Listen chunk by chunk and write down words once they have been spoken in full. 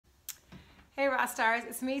Hey Ross Stars,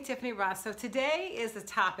 it's me, Tiffany Ross. So today is the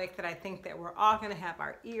topic that I think that we're all gonna have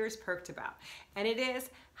our ears perked about. And it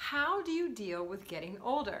is, how do you deal with getting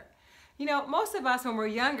older? You know, most of us when we're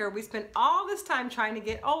younger, we spend all this time trying to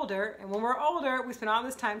get older, and when we're older, we spend all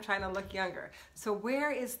this time trying to look younger. So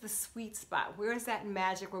where is the sweet spot? Where is that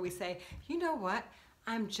magic where we say, you know what?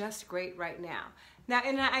 I'm just great right now. Now,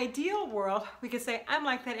 in an ideal world, we could say, I'm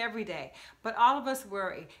like that every day, but all of us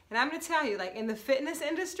worry. And I'm gonna tell you, like in the fitness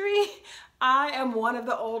industry, I am one of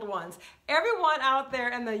the old ones. Everyone out there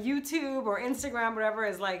in the YouTube or Instagram, whatever,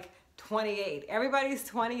 is like 28. Everybody's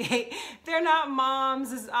 28. They're not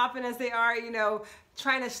moms as often as they are, you know,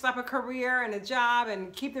 trying to slap a career and a job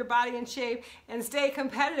and keep their body in shape and stay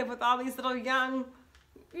competitive with all these little young,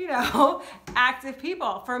 you know, active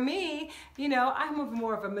people. For me, you know, I'm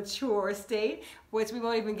more of a mature state, which we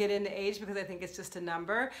won't even get into age because I think it's just a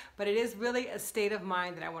number, but it is really a state of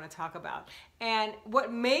mind that I want to talk about. And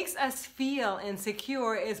what makes us feel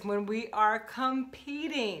insecure is when we are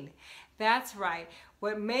competing. That's right.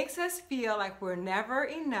 What makes us feel like we're never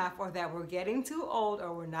enough or that we're getting too old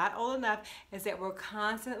or we're not old enough is that we're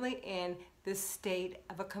constantly in this state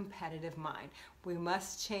of a competitive mind. We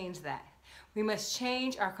must change that. We must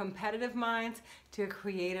change our competitive minds to a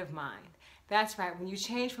creative mind. That's right. When you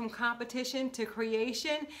change from competition to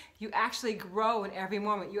creation, you actually grow in every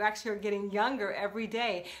moment. You actually are getting younger every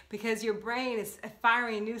day because your brain is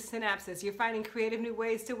firing new synapses. You're finding creative new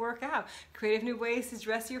ways to work out, creative new ways to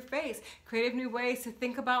dress your face, creative new ways to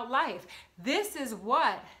think about life. This is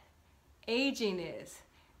what aging is.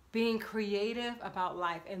 Being creative about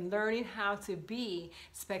life and learning how to be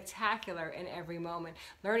spectacular in every moment.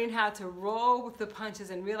 Learning how to roll with the punches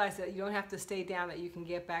and realize that you don't have to stay down, that you can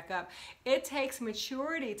get back up. It takes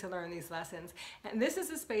maturity to learn these lessons. And this is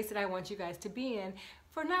the space that I want you guys to be in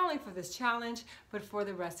for not only for this challenge, but for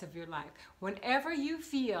the rest of your life. Whenever you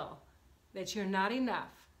feel that you're not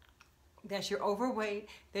enough, that you're overweight,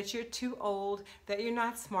 that you're too old, that you're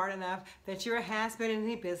not smart enough, that you're a has-been in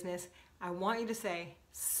any business, I want you to say,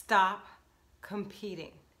 stop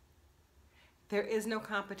competing. There is no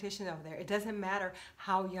competition over there. It doesn't matter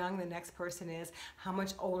how young the next person is, how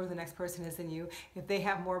much older the next person is than you, if they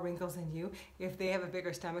have more wrinkles than you, if they have a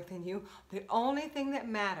bigger stomach than you. The only thing that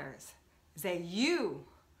matters is that you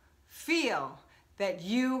feel that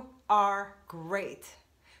you are great.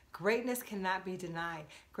 Greatness cannot be denied.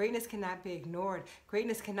 Greatness cannot be ignored.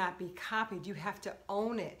 Greatness cannot be copied. You have to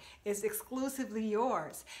own it. It's exclusively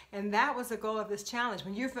yours. And that was the goal of this challenge.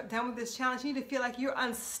 When you're done with this challenge, you need to feel like you're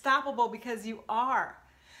unstoppable because you are.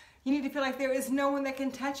 You need to feel like there is no one that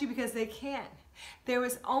can touch you because they can. There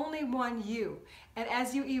is only one you. And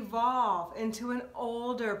as you evolve into an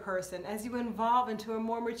older person, as you evolve into a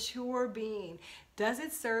more mature being, does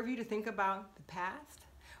it serve you to think about the past?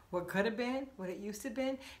 What could have been, what it used to have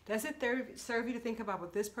been? Does it serve you to think about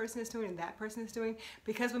what this person is doing and that person is doing?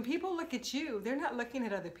 Because when people look at you, they're not looking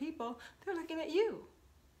at other people, they're looking at you.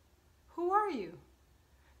 Who are you?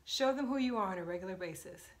 Show them who you are on a regular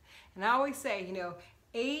basis. And I always say, you know,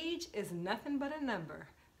 age is nothing but a number.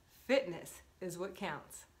 Fitness is what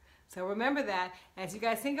counts. So remember that as you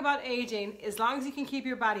guys think about aging, as long as you can keep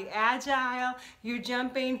your body agile, you're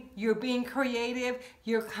jumping, you're being creative,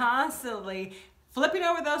 you're constantly flipping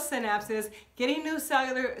over those synapses, getting new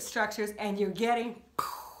cellular structures, and you're getting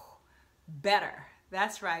better.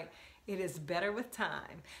 That's right. It is better with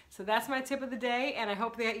time. So that's my tip of the day, and I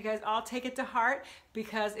hope that you guys all take it to heart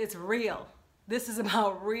because it's real. This is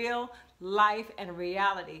about real life and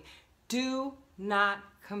reality. Do not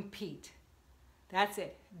compete. That's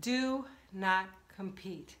it. Do not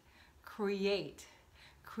compete. Create.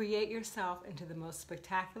 Create yourself into the most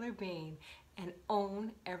spectacular being and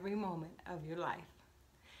own every moment of your life.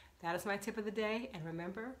 That is my tip of the day, and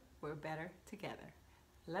remember, we're better together.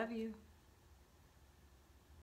 Love you.